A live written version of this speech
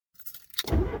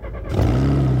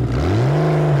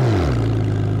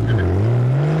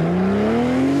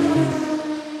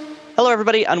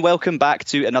everybody, and welcome back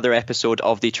to another episode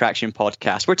of the Traction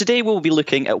Podcast, where today we'll be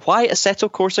looking at why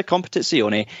Assetto Corsa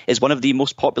Competizione is one of the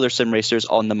most popular sim racers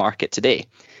on the market today.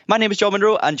 My name is John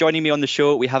Monroe, and joining me on the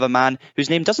show, we have a man whose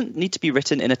name doesn't need to be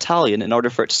written in Italian in order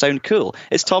for it to sound cool.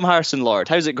 It's Tom Harrison-Lord.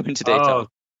 How's it going today, Tom?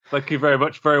 Thank you very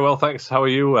much. Very well, thanks. How are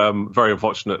you? Very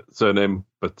unfortunate surname,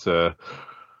 but...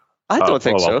 I don't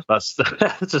think so. That's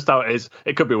just how it is.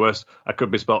 It could be worse. I could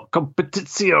be spelled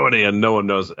Competizione, and no one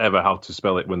knows ever how to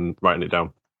spell it when writing it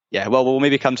down. Yeah, well, we'll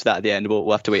maybe come to that at the end. We'll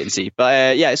have to wait and see.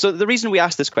 But so the reason we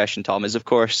asked this question, Tom, is, of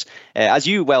course, as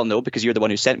you well know, because you're the one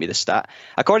who sent me this stat,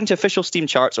 according to official Steam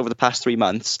charts over the past 3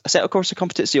 months, Assetto Corsa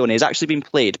Competizione has actually been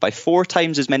played by 4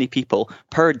 times as many people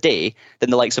per day than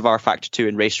the likes of rFactor 2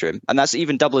 and Race Room. And that's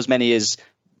even double as many as,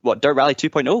 Dirt Rally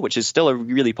 2.0, which is still a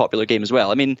really popular game as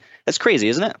well. I mean, that's crazy,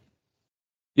 isn't it?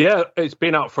 Yeah, it's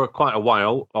been out for quite a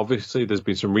while. Obviously, there's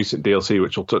been some recent DLC,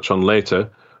 which we'll touch on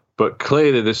later. But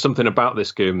clearly, there's something about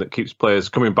this game that keeps players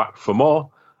coming back for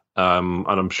more. And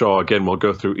I'm sure, again, we'll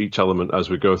go through each element as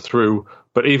we go through.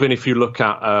 But even if you look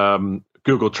at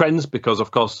Google Trends, because,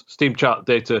 of course, Steam chart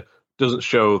data doesn't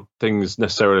show things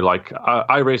necessarily like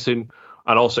iRacing,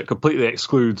 and also it completely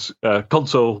excludes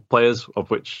console players, of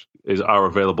which are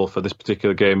available for this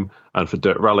particular game and for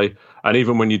Dirt Rally. And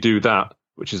even when you do that,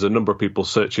 which is a number of people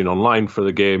searching online for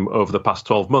the game over the past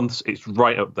 12 months, it's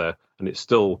right up there, and it's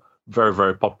still very,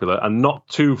 very popular and not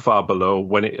too far below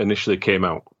when it initially came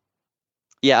out.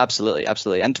 Yeah, absolutely.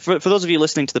 And for those of you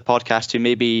listening to the podcast who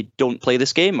maybe don't play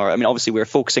this game, or, I mean, obviously we're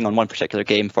focusing on one particular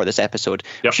game for this episode,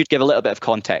 We should give a little bit of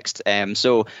context.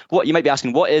 So what you might be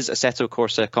asking, what is Assetto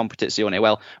Corsa Competizione?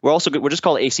 Well, we're just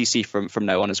call it ACC from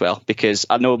now on as well, because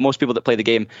I know most people that play the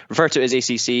game refer to it as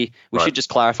ACC. We should just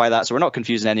clarify that so we're not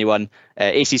confusing anyone.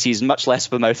 ACC is much less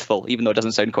of a mouthful, even though it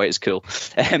doesn't sound quite as cool.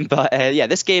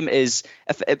 This game is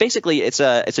basically it's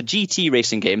a GT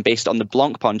racing game based on the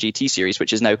Blancpain GT series,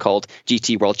 which is now called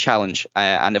GT World Challenge,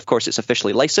 and of course it's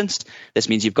officially licensed. This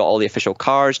means you've got all the official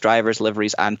cars, drivers,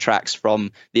 liveries and tracks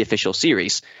from the official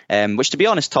series, which, to be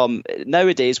honest, Tom,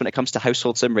 nowadays when it comes to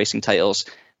household sim racing titles,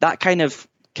 that kind of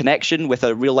connection with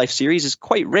a real life series is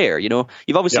quite rare. You know,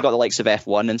 you've obviously got the likes of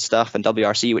F1 and stuff and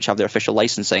WRC, which have their official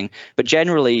licensing, but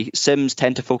generally sims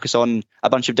tend to focus on a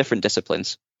bunch of different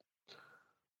disciplines.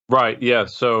 Right, yeah.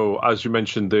 So as you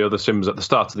mentioned, the other sims at the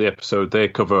start of the episode, they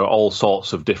cover all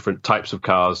sorts of different types of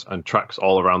cars and tracks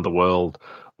all around the world,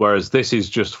 whereas this is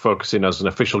just focusing as an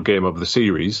official game of the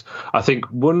series. I think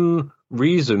one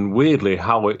reason, weirdly,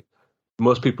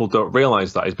 most people don't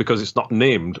realize that is because it's not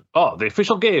named, the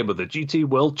official game of the GT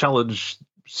World Challenge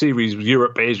Series,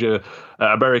 Europe, Asia,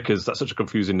 Americas. That's such a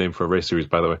confusing name for a race series,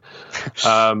 by the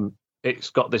way.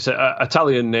 It's got this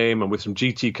Italian name and with some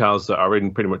GT cars that are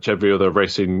in pretty much every other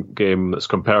racing game that's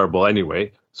comparable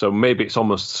anyway. So maybe it's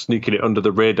almost sneaking it under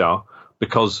the radar,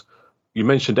 because you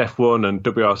mentioned F1 and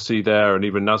WRC there and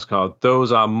even NASCAR.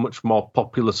 Those are much more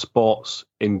popular sports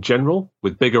in general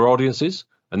with bigger audiences.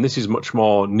 And this is much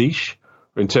more niche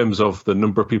in terms of the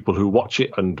number of people who watch it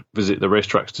and visit the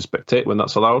racetracks to spectate when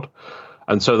that's allowed.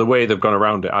 And so the way they've gone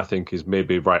around it, I think, is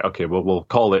maybe, right, okay, well, we'll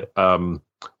call it...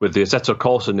 with the Assetto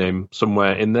Corsa name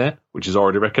somewhere in there, which is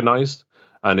already recognised,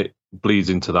 and it bleeds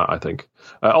into that, I think.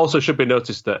 Also should be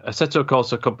noticed that Assetto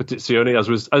Corsa Competizione,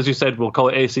 as you said, we'll call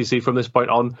it ACC from this point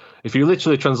on. If you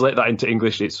literally translate that into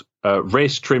English, it's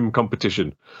race trim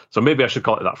competition. So maybe I should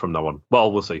call it that from now on.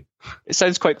 Well, we'll see. It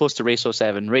sounds quite close to Race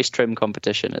 07, race trim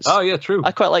competition. Yeah, true.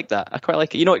 I quite like that. I quite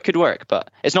like it. You know, it could work,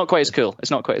 but it's not quite as cool.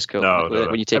 No.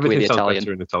 When you take away the Italian.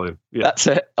 In Italian. Yeah. That's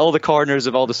it. All the corners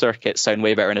of all the circuits sound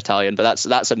way better in Italian, but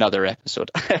that's another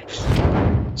episode.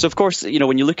 So, of course, you know,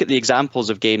 when you look at the examples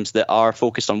of games that are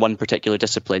focused on one particular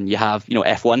discipline, you have, you know,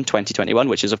 F1 2021,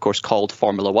 which is, of course, called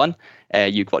Formula One.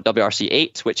 You've got WRC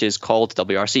 8, which is called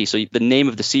WRC. So the name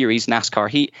of the series, NASCAR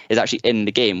Heat, is actually in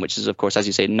the game, which is, of course, as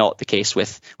you say, not the case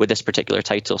with this particular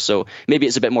title. So maybe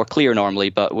it's a bit more clear normally,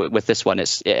 but with this one,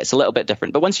 it's a little bit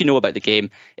different. But once you know about the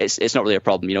game, it's not really a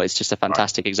problem. You know, it's just a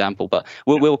fantastic example. But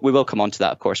we will come on to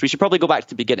that, of course. We should probably go back to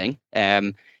the beginning.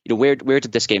 You know, where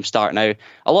did this game start? Now,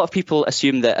 a lot of people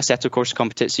assume that Assetto Corsa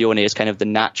Competizione is kind of the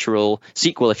natural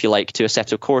sequel, if you like, to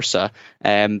Assetto Corsa,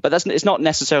 but it's not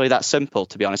necessarily that simple,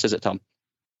 to be honest, is it, Tom?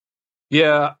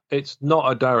 Yeah, it's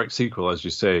not a direct sequel, as you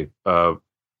say.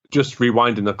 Just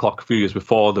rewinding the clock a few years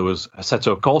before, there was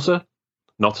Assetto Corsa,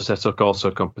 not Assetto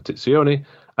Corsa Competizione,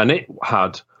 and it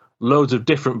had loads of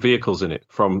different vehicles in it,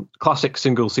 from classic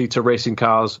single-seater racing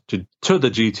cars to the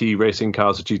GT racing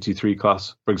cars, the GT3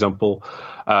 class, for example.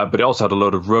 But it also had a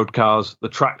load of road cars. The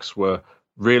tracks were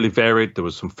really varied. There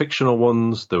was some fictional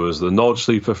ones. There was the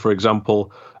Nordschleife, for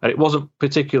example. And it wasn't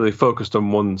particularly focused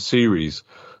on one series.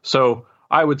 So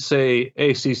I would say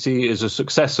ACC is a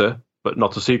successor, but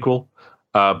not a sequel,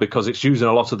 because it's using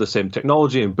a lot of the same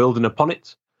technology and building upon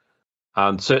it.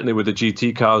 And certainly with the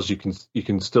GT cars, you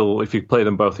can still, if you play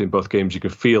them both in both games, you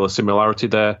can feel a similarity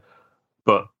there.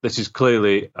 But this is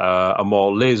clearly a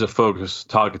more laser-focused,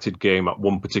 targeted game at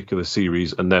one particular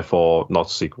series, and therefore not a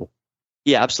sequel.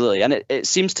 Yeah, absolutely. And it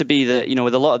seems to be that,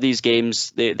 with a lot of these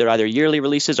games, they're either yearly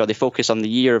releases or they focus on the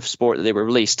year of sport that they were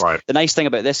released. Right. The nice thing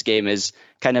about this game is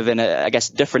kind of in a, I guess,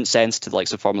 different sense to the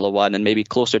likes of Formula One and maybe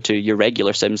closer to your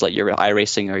regular sims like your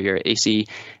iRacing or your AC.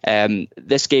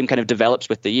 This game kind of develops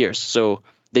with the years. So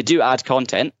they do add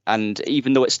content, and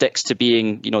even though it sticks to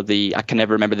being, I can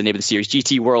never remember the name of the series,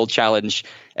 GT World Challenge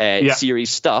series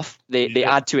stuff, they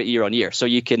add to it year on year. So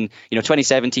you can,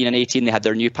 2017 and 18, they had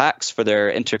their new packs for their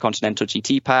Intercontinental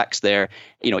GT packs. Their,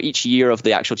 each year of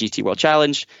the actual GT World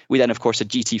Challenge. We then, of course, had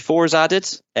GT4s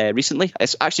added recently.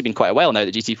 It's actually been quite a while now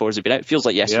that GT4s have been out. It feels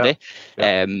like yesterday.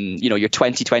 Yeah. Your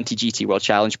 2020 GT World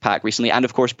Challenge pack recently, and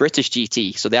of course British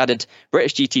GT. So they added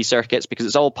British GT circuits because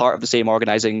it's all part of the same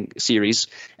organizing series.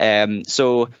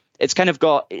 So it's kind of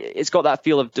got that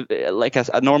feel of like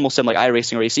a normal sim like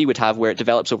iRacing or AC would have, where it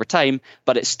develops over time,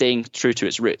 but it's staying true to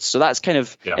its roots. So that's kind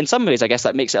of, in some ways, I guess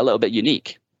that makes it a little bit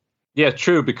unique. Yeah,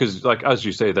 true, because like as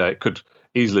you say there, it could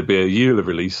easily be a yearly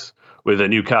release with the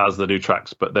new cars, the new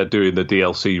tracks, but they're doing the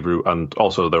DLC route, and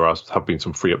also there have been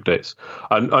some free updates.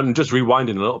 And just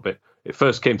rewinding a little bit, it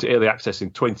first came to early access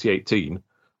in 2018,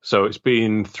 so it's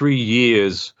been 3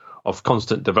 years of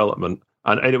constant development.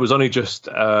 And it was only just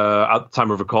at the time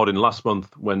of recording last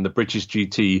month when the British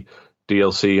GT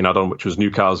DLC and add-on, which was new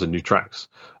cars and new tracks,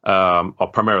 or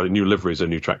primarily new liveries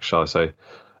and new tracks, shall I say,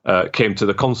 came to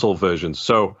the console versions.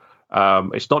 So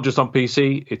it's not just on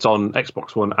PC, it's on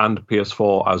Xbox One and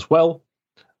PS4 as well.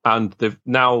 And they've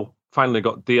now finally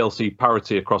got DLC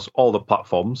parity across all the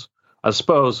platforms. I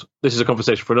suppose this is a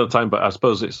conversation for another time, but I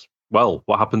suppose it's, what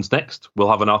happens next? We'll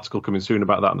have an article coming soon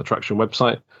about that on the Traction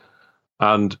website.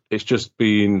 And it's just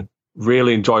been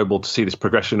really enjoyable to see this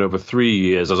progression over 3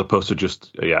 years as opposed to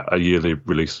just a yearly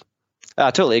release.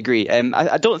 I totally agree.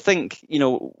 I don't think,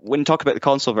 when you talk about the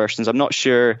console versions, I'm not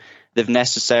sure they've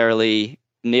necessarily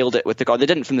nailed it with the they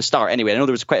didn't from the start anyway. I know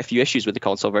there was quite a few issues with the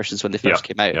console versions when they first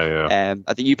came out. I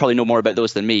think you probably know more about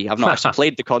those than me. I've not actually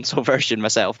played the console version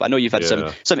myself, but I know you've had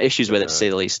some issues with it, to say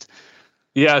the least.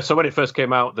 Yeah, so when it first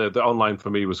came out, the online for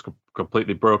me was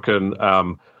completely broken.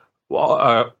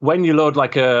 When you load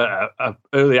like a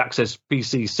early access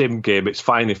PC sim game, it's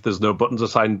fine if there's no buttons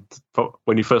assigned for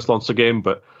when you first launch the game,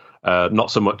 but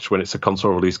not so much when it's a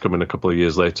console release coming a couple of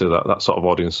years later. That sort of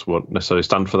audience won't necessarily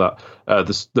stand for that.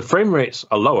 The frame rates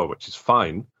are lower, which is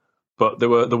fine, but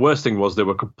the worst thing was they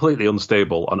were completely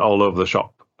unstable and all over the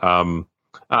shop, and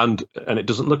it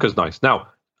doesn't look as nice. Now,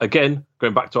 again,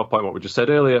 going back to our point, what we just said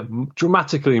earlier,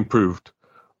 dramatically improved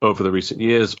over the recent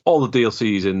years. All the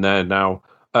DLCs in there now.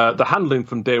 The handling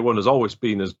from day one has always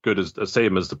been as good as the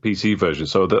same as the PC version.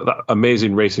 So that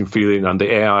amazing racing feeling and the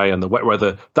AI and the wet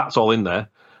weather, that's all in there.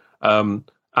 And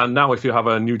now if you have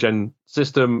a new gen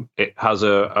system, it has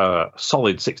a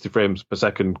solid 60 frames per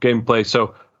second gameplay.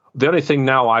 So the only thing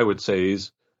now I would say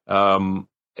is the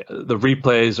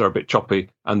replays are a bit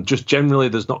choppy, and just generally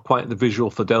there's not quite the visual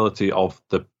fidelity of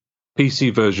the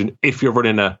PC version. If you're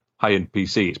running a high-end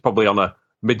PC, it's probably on a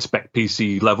mid-spec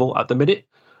PC level at the minute.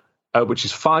 Which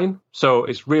is fine. So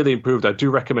it's really improved. I do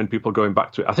recommend people going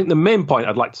back to it. I think the main point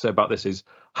I'd like to say about this is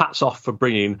hats off for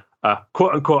bringing a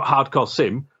quote-unquote hardcore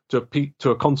sim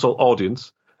to a console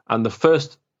audience. And the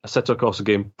first Assetto Corsa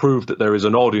game proved that there is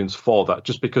an audience for that.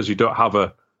 Just because you don't have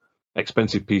a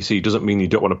expensive PC doesn't mean you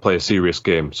don't want to play a serious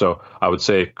game. So I would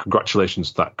say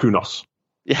congratulations to that. Kudos.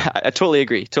 Yeah, I totally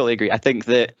agree. I think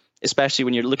that especially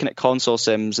when you're looking at console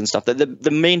sims and stuff, that the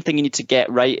main thing you need to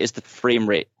get right is the frame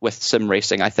rate with sim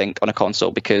racing, I think, on a console,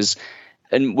 because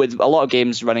and with a lot of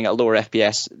games running at lower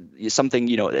FPS, something,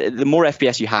 the more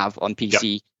FPS you have on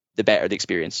PC, the better the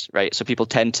experience, right? So people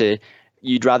tend to,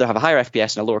 you'd rather have a higher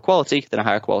FPS and a lower quality than a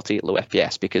higher quality low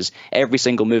FPS, because every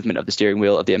single movement of the steering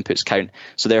wheel of the inputs count.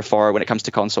 So therefore, when it comes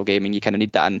to console gaming, you kind of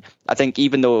need that. And I think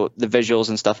even though the visuals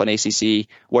and stuff on ACC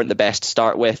weren't the best to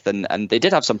start with, and they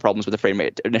did have some problems with the frame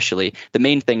rate initially, the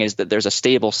main thing is that there's a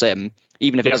stable sim,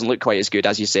 even if it doesn't look quite as good,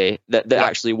 as you say, that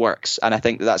actually works. And I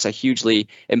think that's a hugely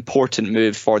important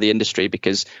move for the industry,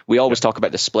 because we always talk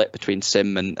about the split between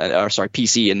sim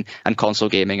PC and console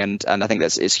gaming, and I think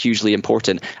it's hugely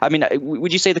important. I mean,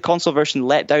 would you say the console version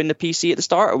let down the PC at the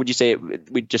start, or would you say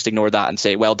we'd just ignore that and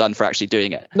say well done for actually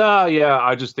doing it? No,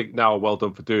 I just think now well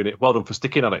done for doing it. Well done for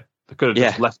sticking on it. They could have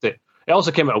just left it. It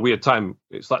also came at a weird time.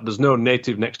 It's like there's no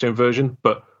native next gen version,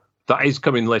 but that is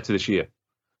coming later this year.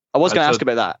 I was going to ask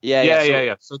about that.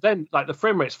 Yeah. So then, like, the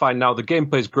frame rate's fine now. The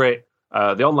gameplay's great.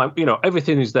 The online,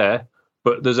 everything is there.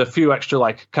 But there's a few extra,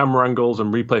 like, camera angles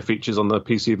and replay features on the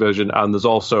PC version, and there's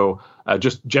also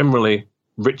just generally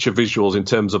richer visuals in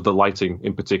terms of the lighting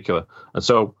in particular. And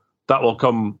so that will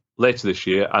come later this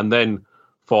year. And then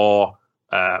for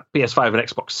PS5 and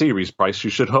Xbox Series price, you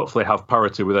should hopefully have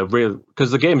parity with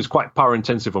because the game is quite power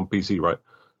intensive on PC, right?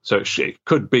 So it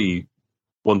could be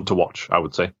one to watch, I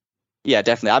would say. Yeah,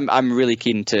 definitely. I'm really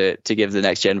keen to give the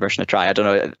next gen version a try. I don't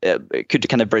know, it could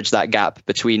kind of bridge that gap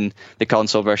between the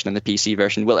console version and the PC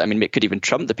version. Will it? I mean, it could even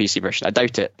trump the PC version. I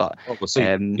doubt it, but we'll see.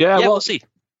 We'll see.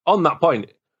 On that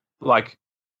point, like,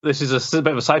 this is a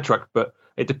bit of a sidetrack, but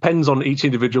it depends on each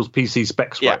individual's PC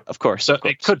specs, right? Yeah, of course. So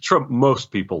it could trump most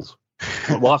people's.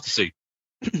 We'll have to see.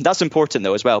 That's important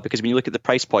though as well, because when you look at the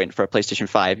price point for a PlayStation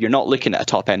 5, you're not looking at a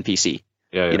top end PC.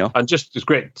 Yeah. And just it's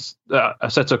great.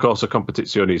 Assetto Corsa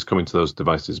Competizione is coming to those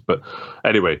devices, but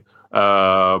anyway,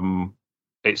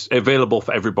 it's available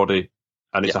for everybody,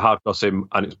 and it's a hardcore sim,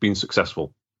 and it's been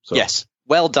successful. So. Yes.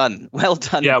 Well done to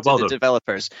the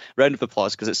developers. Round of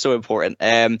applause, because it's so important.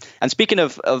 And speaking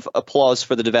of applause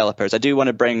for the developers, I do want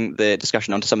to bring the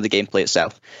discussion onto some of the gameplay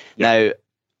itself. Yeah. Now,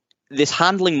 this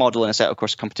handling model in Assetto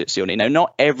Corsa Competizione, now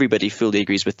not everybody fully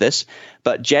agrees with this,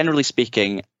 but generally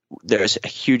speaking, there's a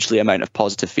hugely amount of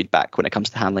positive feedback when it comes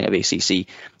to the handling of ACC.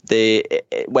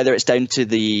 Whether it's down to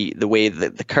the way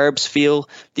that the curbs feel,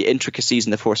 the intricacies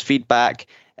in the force feedback,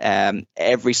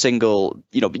 every single,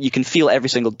 you can feel every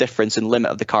single difference in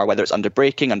limit of the car, whether it's under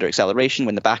braking, under acceleration,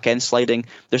 when the back end's sliding.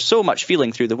 There's so much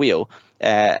feeling through the wheel.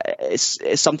 It's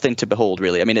something to behold,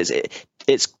 really. I mean,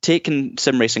 it's taken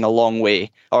sim racing a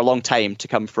long time to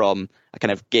come from a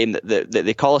kind of game that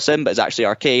they call a sim, but is actually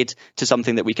arcade, to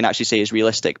something that we can actually say is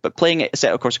realistic. But playing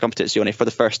Assetto Corsa Competizione for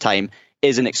the first time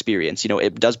is an experience.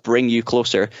 It does bring you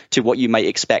closer to what you might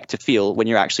expect to feel when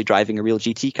you're actually driving a real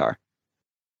GT car.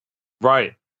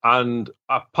 Right. And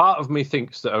a part of me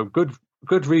thinks that a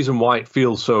good reason why it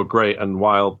feels so great and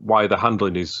why the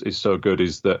handling is so good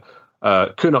is that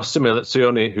Kunos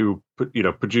Simulazione, who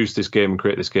produced this game and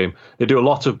created this game, they do a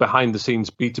lot of behind the scenes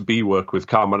B2B work with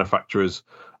car manufacturers.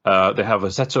 They have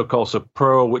Assetto Corsa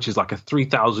Pro, which is like a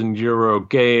 €3,000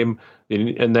 game,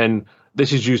 and then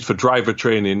this is used for driver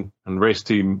training and race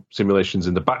team simulations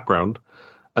in the background.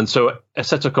 And so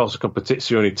Assetto Corsa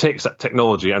Competizione takes that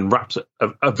technology and wraps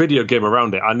a video game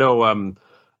around it. I know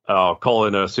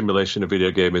calling a simulation a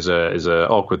video game is a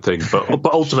awkward thing,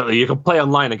 but ultimately you can play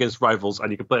online against rivals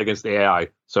and you can play against the AI.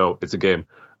 So it's a game,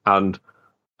 and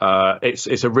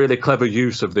it's a really clever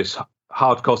use of this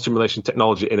hardcore simulation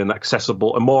technology in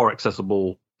a more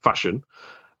accessible fashion.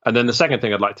 And then the second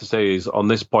thing I'd like to say is, on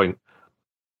this point,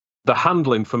 the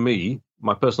handling, for me,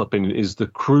 my personal opinion, is the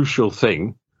crucial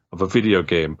thing of a video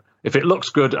game. If it looks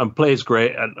good and plays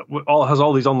great and has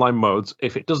all these online modes,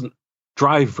 if it doesn't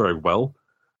drive very well,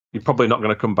 you're probably not going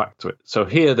to come back to it. So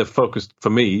here they've focused, for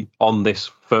me, on this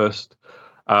first,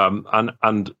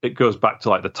 and it goes back to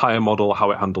like the tire model,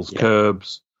 how it handles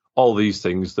curbs, all these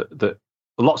things that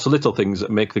lots of little things that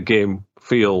make the game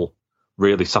feel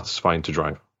really satisfying to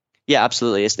drive. Yeah,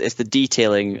 absolutely. It's the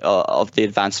detailing of the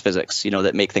advanced physics,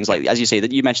 that make things like, as you say,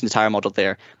 that you mentioned the tire model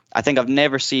there. I think I've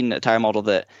never seen a tire model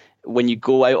that when you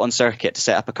go out on circuit to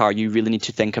set up a car, you really need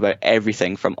to think about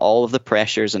everything from all of the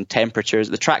pressures and temperatures,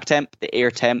 the track temp, the air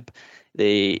temp,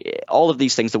 all of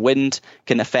these things. The wind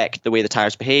can affect the way the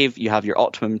tires behave. You have your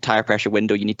optimum tire pressure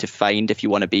window you need to find if you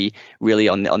want to be really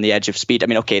on the edge of speed. I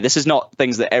mean, okay, this is not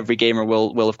things that every gamer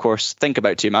will of course think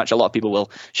about too much. A lot of people will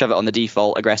shove it on the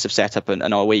default aggressive setup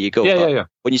and away you go. Yeah.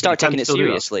 When you start taking it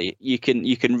seriously, you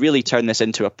can really turn this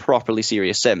into a properly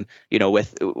serious sim.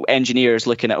 With engineers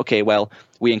looking at, okay, well,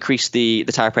 we increase the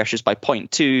tire pressures by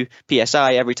 0.2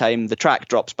 psi every time the track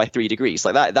drops by 3 degrees.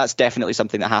 Like that, that's definitely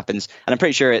something that happens, and I'm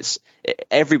pretty sure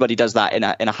everybody does that in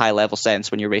a high level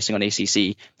sense when you're racing on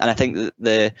ACC. And I think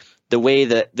that the way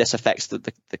that this affects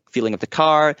the feeling of the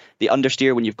car, the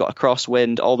understeer when you've got a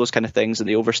crosswind, all those kind of things, and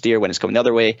the oversteer when it's coming the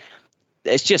other way,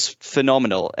 it's just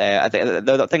phenomenal. I think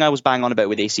the thing I was bang on about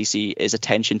with ACC is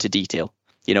attention to detail.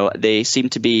 They seem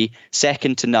to be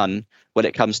second to none when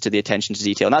it comes to the attention to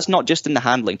detail. And that's not just in the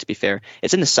handling, to be fair.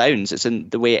 It's in the sounds. It's in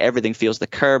the way everything feels, the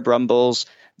curb rumbles,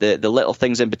 the little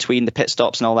things in between, the pit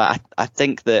stops and all that. I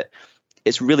think that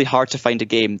it's really hard to find a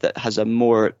game that has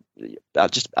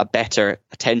just a better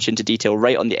attention to detail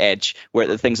right on the edge, where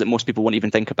the things that most people won't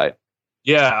even think about.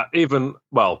 Yeah,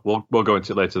 we'll go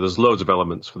into it later. There's loads of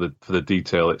elements for the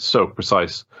detail. It's so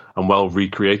precise and well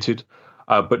recreated.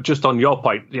 But just on your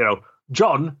point,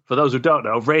 John, for those who don't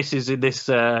know, races in this,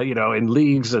 in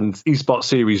leagues and esports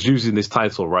series using this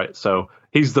title, right? So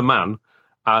he's the man.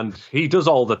 and he does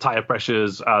all the tire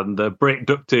pressures and the brake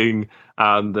ducting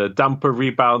and the damper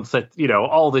rebound set,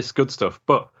 all this good stuff.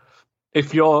 But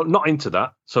if you're not into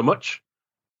that so much,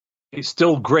 it's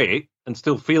still great and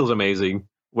still feels amazing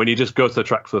when you just go to the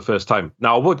track for the first time.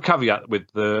 Now, I would caveat with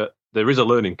there is a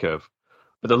learning curve,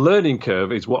 but the learning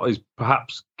curve is what is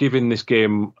perhaps giving this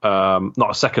game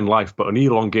not a second life, but an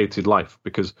elongated life,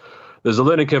 because there's a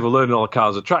learning curve of learning all the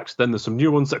cars and tracks. Then there's some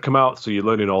new ones that come out, so you're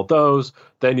learning all those.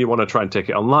 Then you want to try and take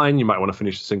it online. You might want to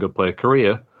finish a single-player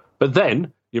career. But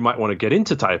then you might want to get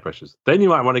into tire pressures. Then you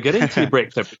might want to get into your brake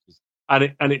temperatures.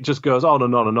 And it just goes on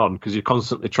and on and on because you're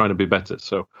constantly trying to be better.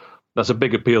 So that's a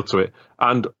big appeal to it.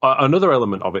 And another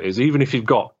element of it is, even if you've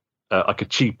got like a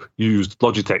cheap used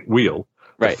Logitech wheel,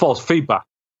 the force feedback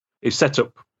is set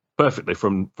up perfectly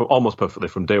almost perfectly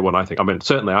from day one, I think. I mean,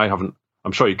 certainly I haven't.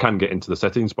 I'm sure you can get into the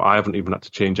settings, but I haven't even had to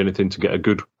change anything to get a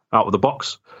good out of the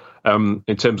box in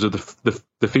terms of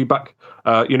the feedback.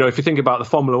 If you think about the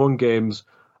Formula One games,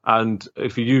 and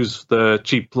if you use the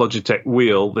cheap Logitech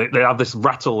wheel, they have this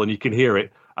rattle and you can hear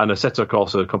it. And Assetto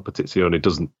Corsa Competizione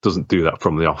doesn't do that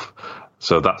from the off.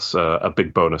 So that's a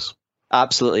big bonus.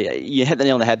 Absolutely. You hit the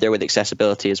nail on the head there with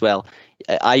accessibility as well.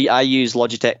 I use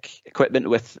Logitech equipment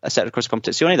with Assetto Corsa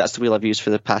Competizione. That's the wheel I've used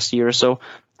for the past year or so.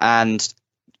 And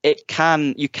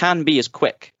you can be as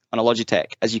quick on a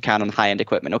Logitech as you can on high-end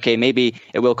equipment. Okay, maybe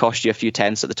it will cost you a few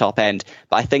tenths at the top end,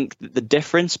 but I think the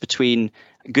difference between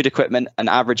good equipment and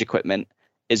average equipment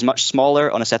is much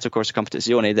smaller on Assetto Corsa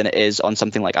Competizione than it is on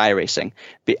something like iRacing.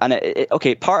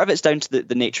 And part of it's down to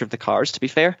the nature of the cars, to be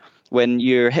fair. When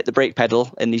you hit the brake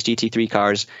pedal in these GT3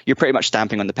 cars, you're pretty much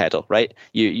stamping on the pedal, right?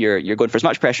 You're going for as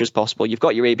much pressure as possible. You've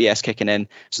got your ABS kicking in,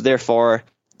 so therefore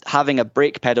having a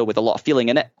brake pedal with a lot of feeling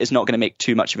in it is not going to make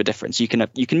too much of a difference. You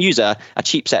can use a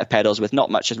cheap set of pedals with not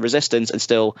much resistance and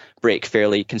still brake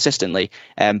fairly consistently.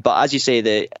 But as you say,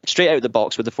 the straight out of the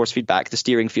box with the force feedback, the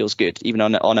steering feels good, even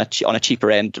on a cheaper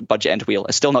end, budget end wheel.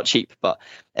 It's still not cheap, but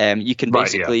you can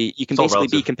basically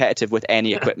be competitive with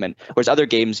any equipment. Whereas other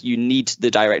games, you need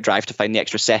the direct drive to find the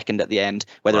extra second at the end,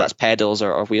 whether that's pedals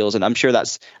or wheels. And I'm sure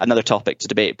that's another topic to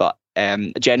debate, but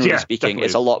generally speaking,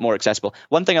 it's a lot more accessible.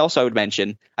 One thing also I would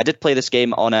mention, I did play this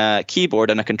game on a keyboard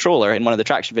and a controller in one of the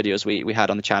traction videos we had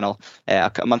on the channel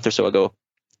a month or so ago,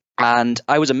 and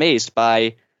I was amazed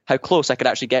by how close I could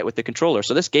actually get with the controller.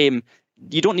 So this game,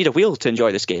 you don't need a wheel to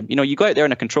enjoy this game. You go out there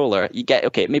in a controller,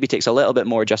 it maybe takes a little bit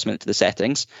more adjustment to the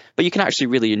settings, but you can actually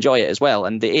really enjoy it as well.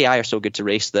 And the AI are so good to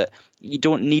race that you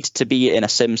don't need to be in a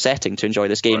sim setting to enjoy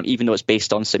this game, even though it's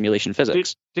based on simulation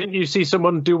physics. Didn't you see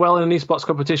someone do well in an esports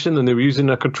competition and they were using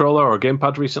a controller or a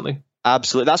gamepad recently?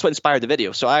 Absolutely. That's what inspired the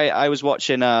video. So I was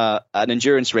watching an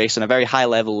endurance race in a very high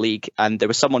level league, and there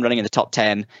was someone running in the top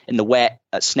 10 in the wet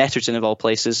at Snetterton of all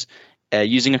places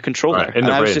using a controller. Right, in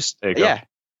the rain.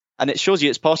 And it shows you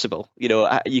it's possible.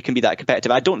 You can be that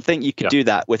competitive. I don't think you could do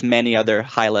that with many other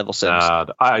high-level sims.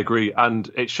 I agree. And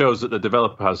it shows that the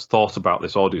developer has thought about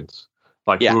this audience.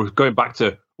 We're going back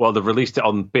to, they've released it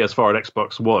on PS4 and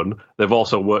Xbox One. They've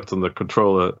also worked on the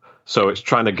controller. So it's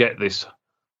trying to get this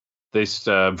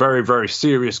very, very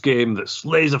serious game that's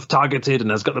laser-targeted and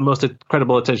has got the most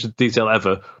incredible attention to detail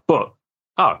ever. But,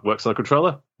 it works on a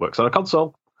controller, works on a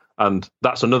console. And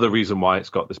that's another reason why it's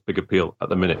got this big appeal at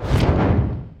the minute.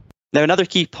 Now, another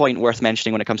key point worth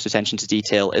mentioning when it comes to attention to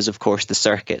detail is, of course, the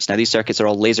circuits. Now, these circuits are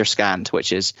all laser scanned,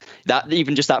 which is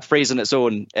even just that phrase on its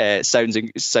own sounds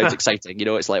exciting.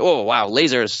 It's like, oh, wow,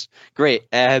 lasers, great.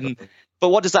 But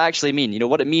what does that actually mean?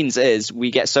 What it means is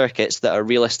we get circuits that are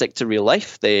realistic to real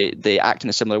life. They act in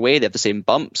a similar way. They have the same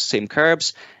bumps, same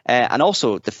curbs, and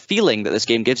also the feeling that this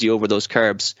game gives you over those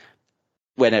curbs.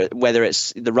 Whether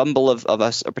it's the rumble of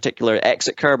a particular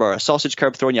exit curb or a sausage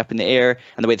curb throwing you up in the air,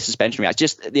 and the way the suspension reacts,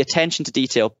 just the attention to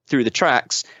detail through the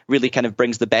tracks really kind of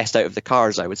brings the best out of the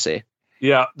cars, I would say.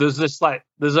 Yeah, there's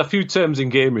a few terms in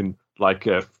gaming like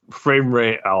frame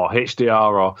rate or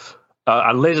HDR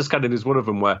and laser scanning is one of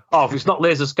them where, if it's not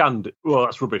laser scanned, well,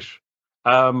 that's rubbish.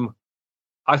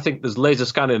 I think there's laser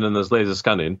scanning and there's laser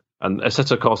scanning, and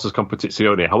Assetto Corsa's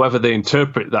Competizione, however they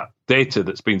interpret that data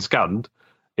that's been scanned,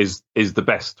 is the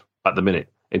best at the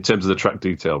minute in terms of the track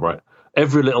detail, right?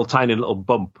 Every little tiny little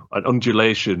bump, an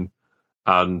undulation,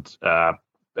 and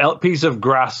piece of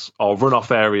grass or runoff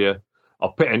area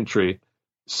or pit entry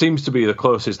seems to be the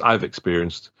closest I've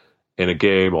experienced in a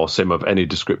game or sim of any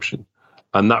description,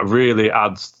 and that really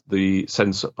adds the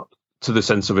sense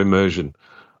of immersion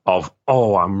of,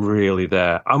 I'm really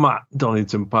there. I'm at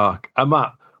Donington Park. I'm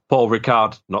at Paul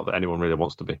Ricard. Not that anyone really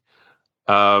wants to be.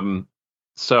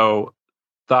 So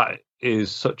that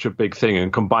is such a big thing,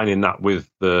 and combining that with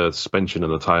the suspension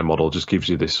and the tire model just gives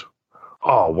you this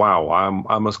oh wow,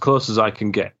 I'm as close as I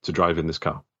can get to driving this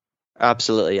car.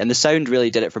 Absolutely, and the sound really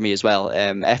did it for me as well.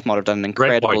 FMOD have done an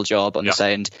incredible job on the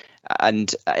sound,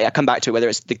 and I come back to it, whether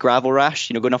it's the gravel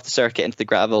rash, going off the circuit into the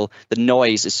gravel, the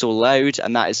noise is so loud,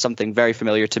 and that is something very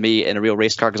familiar to me in a real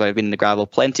race car because I've been in the gravel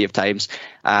plenty of times,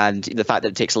 and the fact that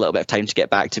it takes a little bit of time to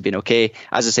get back to being okay.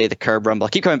 As I say, the curb rumble,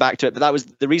 I keep coming back to it, but that was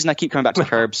the reason I keep coming back to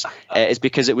curbs is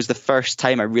because it was the first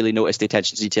time I really noticed the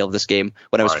attention to detail of this game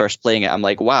when I was first playing it. I'm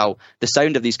like, wow, the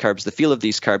sound of these curbs, the feel of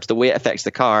these curbs, the way it affects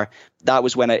the car. That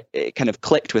was when it kind of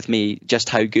clicked with me just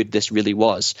how good this really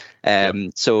was.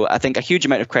 So I think a huge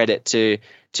amount of credit to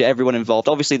everyone involved.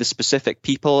 Obviously, the specific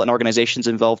people and organizations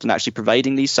involved in actually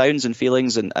providing these sounds and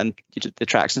feelings and the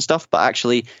tracks and stuff. But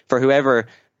actually, for whoever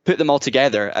put them all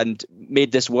together and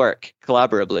made this work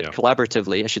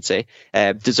collaboratively, I should say,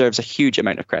 deserves a huge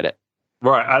amount of credit.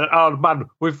 Right, and man,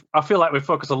 I feel like we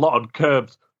focus a lot on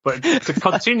curbs, but to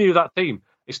continue that theme,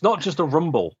 it's not just a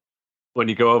rumble. When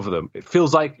you go over them, it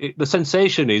feels like the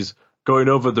sensation is going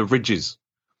over the ridges,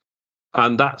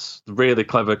 and that's the really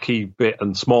clever key bit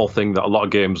and small thing that a lot of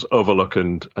games overlook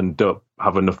and don't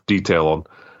have enough detail on.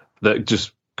 That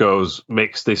just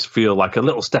makes this feel like a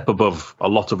little step above a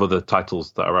lot of other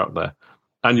titles that are out there.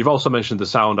 And you've also mentioned the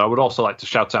sound. I would also like to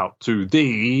shout out to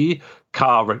the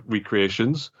car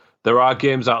recreations. There are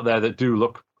games out there that do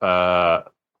look better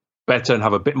and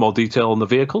have a bit more detail on the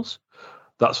vehicles.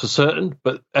 That's for certain,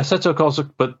 but Assetto Corsa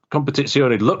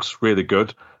Competizione looks really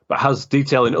good, but has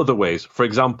detail in other ways. For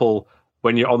example,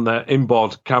 when you're on the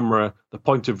inboard camera, the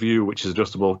point of view, which is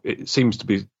adjustable, it seems to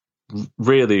be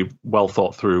really well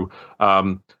thought through.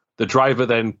 The driver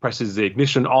then presses the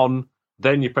ignition on,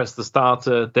 then you press the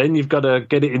starter, then you've got to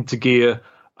get it into gear,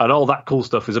 and all that cool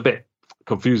stuff is a bit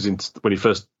confusing when you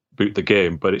first boot the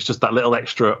game, but it's just that little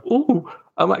extra, ooh,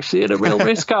 I'm actually in a real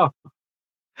race car.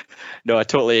 No, I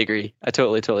totally agree. I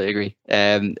totally agree.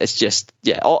 It's just,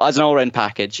 as an all-round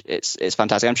package, it's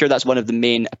fantastic. I'm sure that's one of the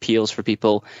main appeals for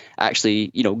people actually,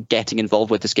 getting involved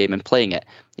with this game and playing it.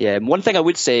 Yeah. One thing I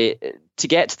would say, to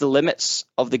get to the limits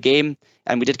of the game,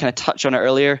 and we did kind of touch on it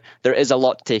earlier, there is a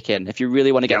lot to take in. If you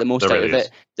really want to get the most out of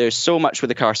it, there's so much with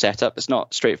the car setup. It's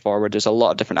not straightforward. There's a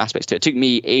lot of different aspects to it. It took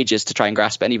me ages to try and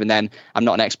grasp it, and even then, I'm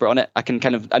not an expert on it.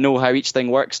 I know how each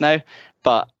thing works now,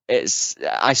 but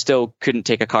I still couldn't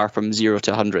take a car from 0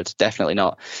 to 100. Definitely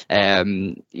not. I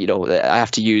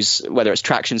have to use, whether it's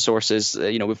traction sources.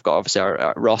 We've got obviously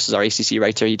our Ross is our ACC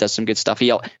writer. He does some good stuff.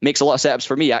 He makes a lot of setups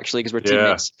for me actually because we're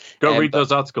teammates. Go read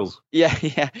those articles. Yeah.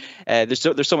 There's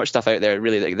so much stuff out there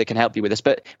really that can help you with this.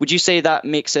 But would you say that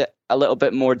makes it a little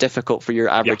bit more difficult for your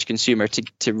average consumer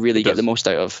to really get the most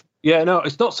out of? Yeah, no,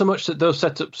 it's not so much that those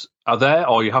setups are there,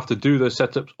 or you have to do those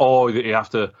setups, or that you have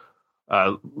to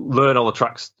learn all the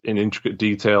tracks in intricate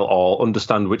detail, or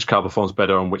understand which car performs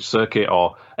better on which circuit,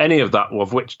 or any of that,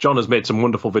 of which John has made some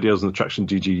wonderful videos on the Traction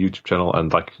GG YouTube channel,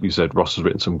 and like you said, Ross has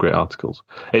written some great articles.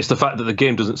 It's the fact that the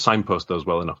game doesn't signpost those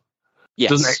well enough.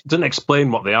 Yes. It doesn't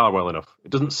explain what they are well enough.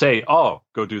 It doesn't say, oh,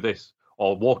 go do this,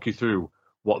 or walk you through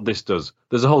what this does.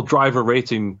 There's a whole driver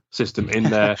rating system in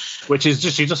there, which is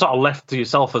just, you're just sort of left to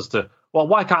yourself as to, well,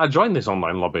 why can't I join this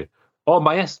online lobby? Oh,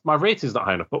 my rating's not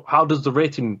high enough. But how does the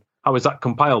rating, how is that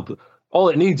compiled? All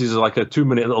it needs is like a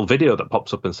 2-minute little video that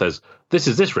pops up and says, this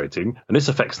is this rating, and this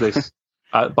affects this,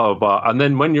 blah, blah, blah. And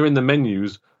then when you're in the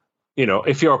menus,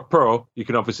 if you're a pro, you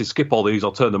can obviously skip all these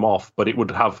or turn them off, but it would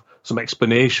have some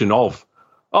explanation of,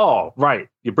 oh, right,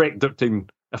 your brake ducting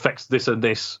affects this and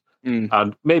this.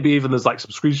 And maybe even there's like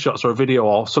some screenshots or a video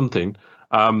or something.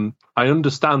 I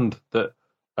understand that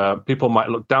people might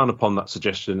look down upon that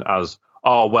suggestion as,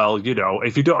 oh, well,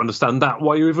 if you don't understand that,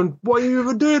 what are you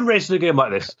even doing racing a game like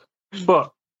this?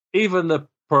 But even the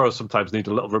pros sometimes need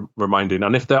a little reminding.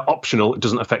 And if they're optional, it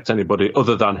doesn't affect anybody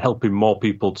other than helping more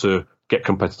people to get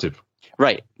competitive.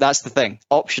 Right, that's the thing.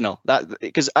 Optional.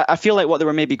 Because I feel like what they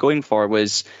were maybe going for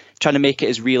was trying to make it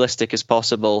as realistic as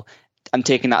possible and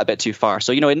taking that a bit too far.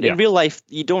 So, in real life,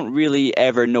 you don't really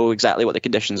ever know exactly what the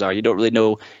conditions are. You don't really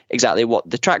know exactly what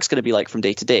the track's going to be like from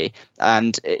day to day.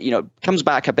 And, it comes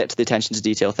back a bit to the attention to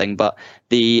detail thing. But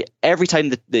every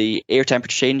time the air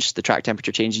temperature changes, the track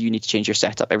temperature changes, you need to change your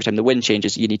setup. Every time the wind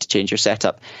changes, you need to change your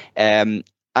setup. And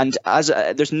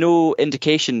there's no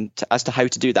indication as to how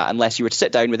to do that unless you were to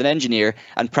sit down with an engineer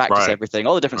and practice everything,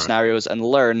 all the different scenarios, and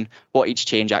learn what each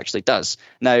change actually does.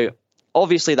 Now,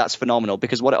 obviously that's phenomenal,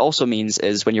 because what it also means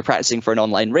is when you're practicing for an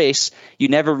online race, you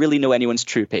never really know anyone's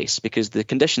true pace because the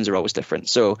conditions are always different.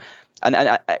 So,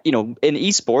 and in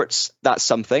esports, that's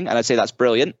something, and I'd say that's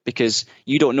brilliant, because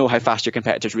you don't know how fast your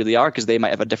competitors really are because they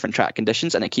might have a different track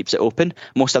conditions, and it keeps it open.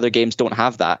 Most other games don't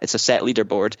have that. It's a set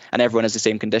leaderboard and everyone has the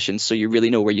same conditions, so you really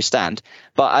know where you stand.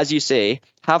 But as you say,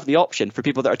 have the option for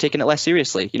people that are taking it less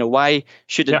seriously. Why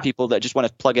shouldn't people that just want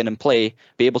to plug in and play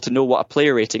be able to know what a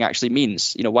player rating actually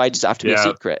means? Why does it have to be a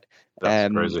secret? I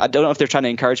don't know if they're trying to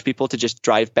encourage people to just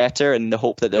drive better in the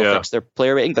hope that they'll fix their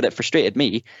player rating, but it frustrated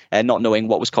me not knowing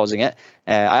what was causing it.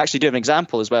 I actually do have an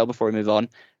example as well before we move on.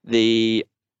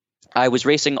 I was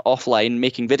racing offline,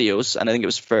 making videos, and I think it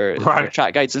was for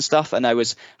track guides and stuff, and I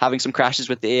was having some crashes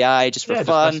with the AI just for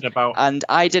fun, and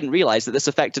I didn't realize that this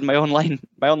affected my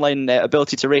online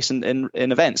ability to race in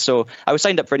events. So I was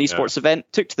signed up for an esports event,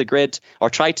 took to the grid, or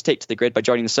tried to take to the grid by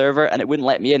joining the server, and it wouldn't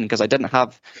let me in because I didn't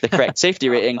have the correct safety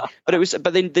rating.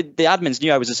 But then the admins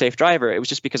knew I was a safe driver. It was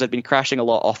just because I'd been crashing a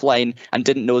lot offline and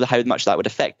didn't know how much that would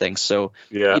affect things. So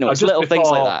it's little things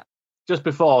like that. Just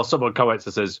before someone comments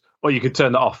and says, well, you could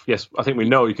turn that off. Yes, I think we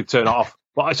know you could turn it off.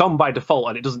 But it's on by default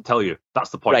and it doesn't tell you.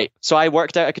 That's the point. Right. So I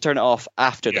worked out I could turn it off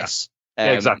after this.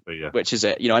 Exactly. Yeah. Which is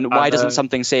it. And why doesn't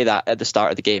something say that at the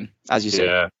start of the game, as you say?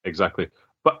 Yeah, exactly.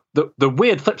 But the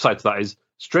weird flip side to that is,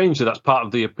 strangely, that's part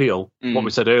of the appeal, what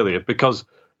we said earlier, because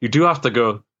you do have to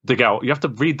go dig out. You have to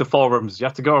read the forums. You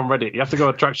have to go on Reddit. You have to go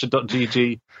on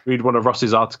traction.gg, read one of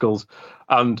Ross's articles.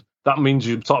 And that means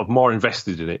you're sort of more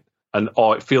invested in it.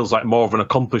 Or it feels like more of an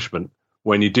accomplishment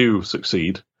when you do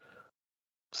succeed.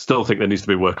 Still think there needs to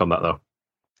be work on that, though.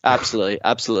 Absolutely.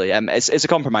 It's a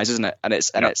compromise, isn't it? And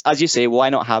it's as you say, why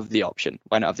not have the option?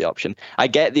 I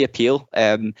get the appeal,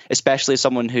 especially as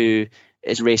someone who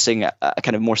is racing at a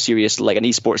kind of more serious, like an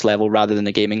esports level rather than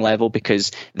a gaming level,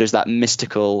 because there's that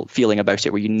mystical feeling about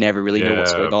it where you never really know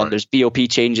what's going on. There's BOP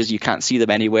changes, you can't see them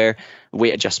anywhere,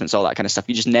 weight adjustments, all that kind of stuff.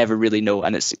 You just never really know,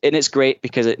 and it's great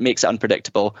because it makes it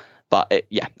unpredictable. But it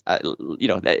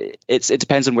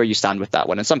depends on where you stand with that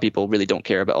one, and some people really don't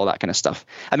care about all that kind of stuff.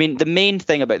 I mean, the main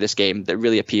thing about this game that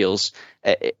really appeals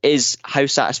is how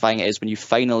satisfying it is when you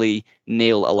finally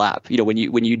nail a lap. When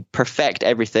you perfect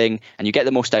everything and you get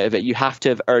the most out of it, you have to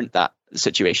have earned that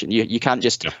situation. You can't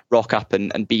just rock up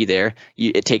and be there.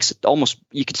 It takes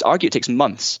you could argue it takes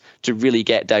months to really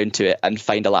get down to it and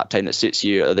find a lap time that suits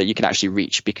you or that you can actually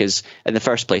reach, because in the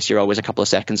first place you're always a couple of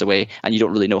seconds away and you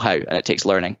don't really know how, and it takes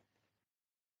learning.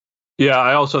 Yeah,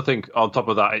 I also think on top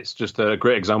of that, it's just a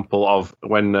great example of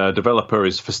when a developer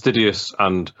is fastidious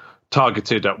and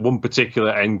targeted at one particular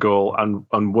end goal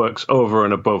and works over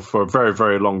and above for a very,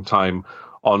 very long time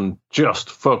on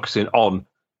just focusing on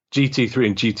GT3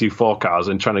 and GT4 cars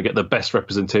and trying to get the best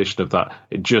representation of that.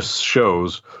 It just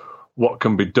shows what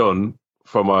can be done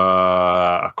from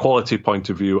a quality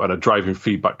point of view and a driving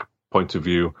feedback point of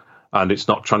view. And it's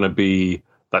not trying to be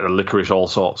like the Licorice all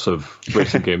sorts of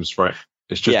racing games, right?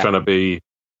 It's just trying to be,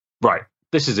 right,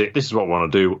 this is it. This is what we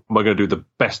want to do. We're going to do the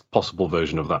best possible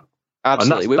version of that.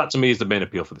 Absolutely. And that to me is the main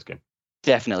appeal for this game.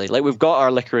 Definitely. Like, we've got our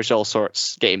Licorice all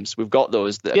sorts games. We've got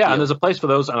those. That appeal. And there's a place for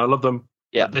those, and I love them.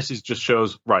 Yeah. But this is just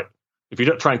shows, right, if you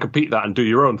don't try and compete that and do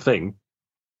your own thing,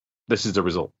 this is the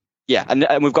result. Yeah,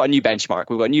 and we've got a new benchmark.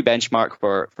 We've got a new benchmark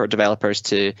for developers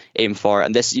to aim for,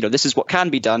 and this is what can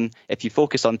be done if you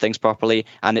focus on things properly.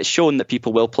 And it's shown that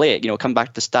people will play it. Come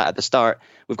back to stat at the start.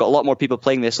 We've got a lot more people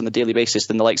playing this on a daily basis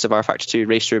than the likes of rFactor 2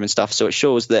 Race Room and stuff. So it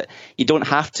shows that you don't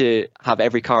have to have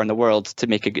every car in the world to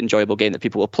make an enjoyable game that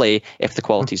people will play if the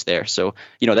quality's there. So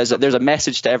there's a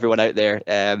message to everyone out there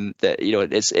that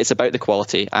it's about the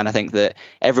quality, and I think that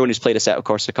everyone who's played Assetto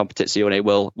Corsa Competizione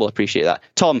will appreciate that.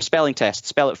 Tom, spelling test,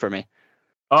 spell it for me.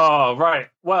 Oh, right.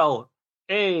 Well,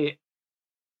 for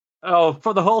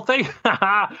the whole thing?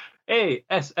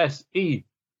 ASSE.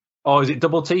 Oh, is it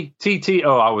double T?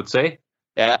 TTO, I would say.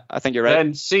 Yeah, I think you're right.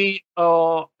 Then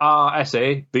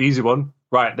CORSA, the easy one.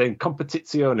 Right, then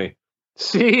Competizione.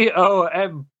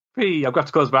 COMP. I've got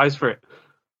to close my eyes for it.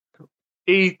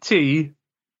 ETIZIONE.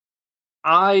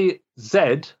 I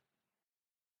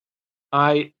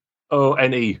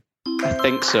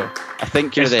think so. I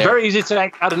think you're there. It's very easy to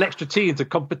add an extra T into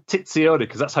Competizione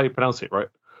because that's how you pronounce it, right?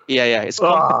 Yeah. It's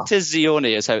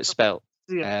Competizione is how it's spelled.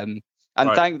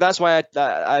 And that's why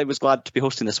I was glad to be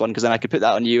hosting this one, because then I could put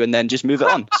that on you and then just move it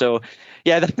on. So,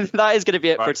 yeah, that is going to be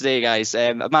it for today, guys.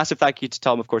 A massive thank you to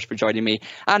Tom, of course, for joining me.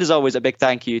 And as always, a big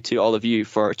thank you to all of you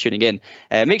for tuning in.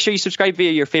 Make sure you subscribe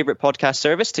via your favourite podcast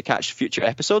service to catch future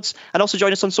episodes. And also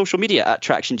join us on social media at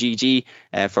TractionGG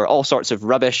for all sorts of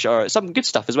rubbish or some good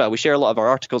stuff as well. We share a lot of our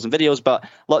articles and videos, but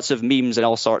lots of memes and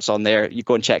all sorts on there. You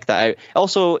go and check that out.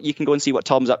 Also, you can go and see what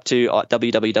Tom's up to at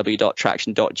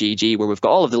www.traction.gg, where we've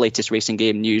got all of the latest racing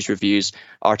game news, reviews,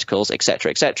 articles,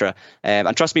 etc., etc.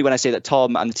 And trust me when I say that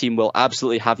Tom and the team will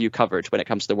absolutely have you covered when it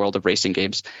comes to the world of racing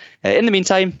games. In the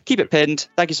meantime, keep it pinned.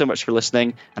 Thank you so much for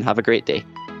listening, and have a great day.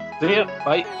 See ya.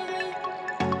 Bye.